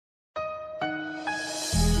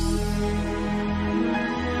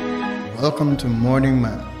Welcome to Morning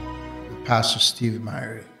Manna with Pastor Steve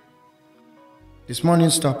Myrie. This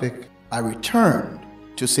morning's topic, I returned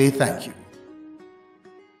to say thank you.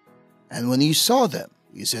 And when he saw them,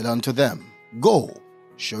 he said unto them, Go,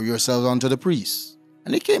 show yourselves unto the priests.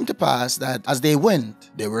 And it came to pass that as they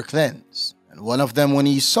went, they were cleansed. And one of them, when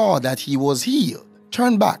he saw that he was healed,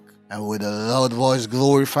 turned back, and with a loud voice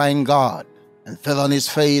glorifying God, and fell on his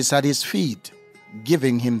face at his feet,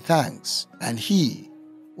 giving him thanks. And he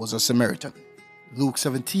was a Samaritan. Luke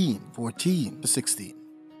 17:14-16.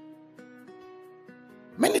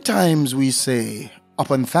 Many times we say, up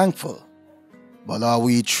and thankful, but are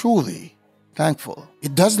we truly thankful?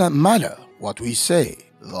 It does not matter what we say.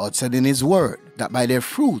 The Lord said in his word that by their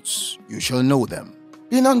fruits you shall know them.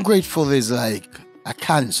 Being ungrateful is like a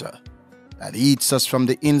cancer that eats us from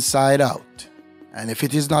the inside out. And if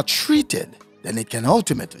it is not treated, then it can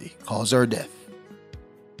ultimately cause our death.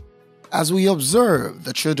 As we observe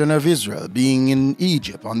the children of Israel being in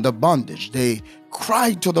Egypt under bondage, they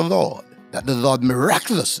cried to the Lord that the Lord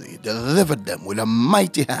miraculously delivered them with a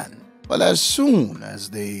mighty hand. But as soon as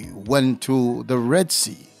they went to the Red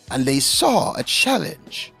Sea and they saw a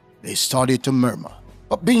challenge, they started to murmur.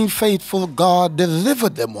 But being faithful, God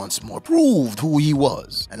delivered them once more, proved who he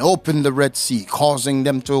was, and opened the Red Sea, causing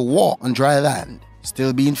them to walk on dry land.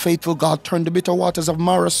 Still being faithful, God turned the bitter waters of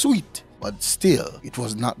Marah sweet. But still, it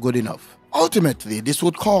was not good enough. Ultimately, this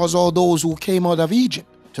would cause all those who came out of Egypt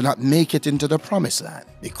to not make it into the promised land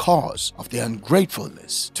because of their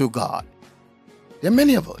ungratefulness to God. There are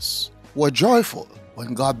many of us who are joyful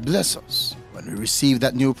when God bless us, when we receive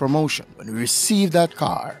that new promotion, when we receive that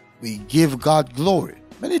car. We give God glory.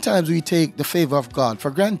 Many times we take the favor of God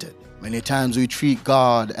for granted. Many times we treat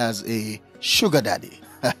God as a sugar daddy,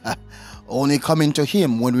 only coming to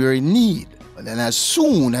him when we're in need. But then as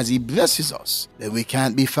soon as he blesses us, then we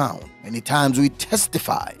can't be found. Many times we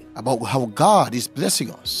testify about how God is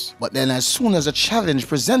blessing us. But then as soon as a challenge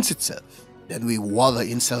presents itself, then we wallow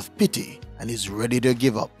in self-pity and is ready to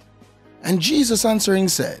give up. And Jesus answering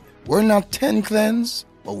said, Were not 10 cleansed?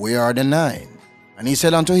 But where are the 9? And he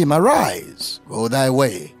said unto him, Arise, go thy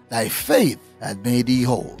way, thy faith hath made thee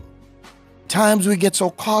whole. Times we get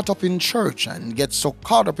so caught up in church and get so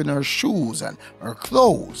caught up in our shoes and our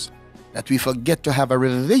clothes that we forget to have a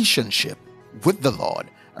relationship with the Lord,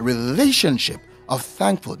 a relationship of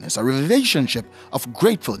thankfulness, a relationship of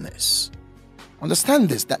gratefulness. Understand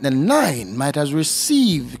this, that the 9 might have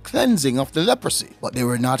received cleansing of the leprosy, but they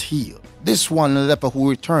were not healed. This one leper who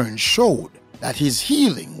returned showed that his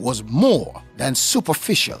healing was more than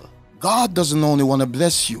superficial. God doesn't only want to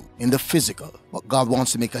bless you in the physical, but God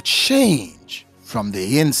wants to make a change from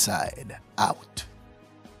the inside out.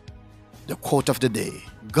 The quote of the day,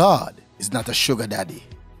 God is not a sugar daddy.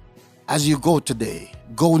 As you go today,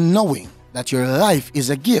 go knowing that your life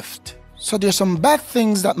is a gift. So there's some bad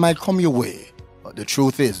things that might come your way. But the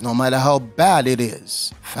truth is, no matter how bad it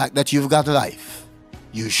is, the fact that you've got life,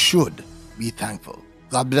 you should be thankful.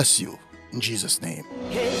 God bless you in Jesus' name.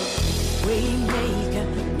 Hey,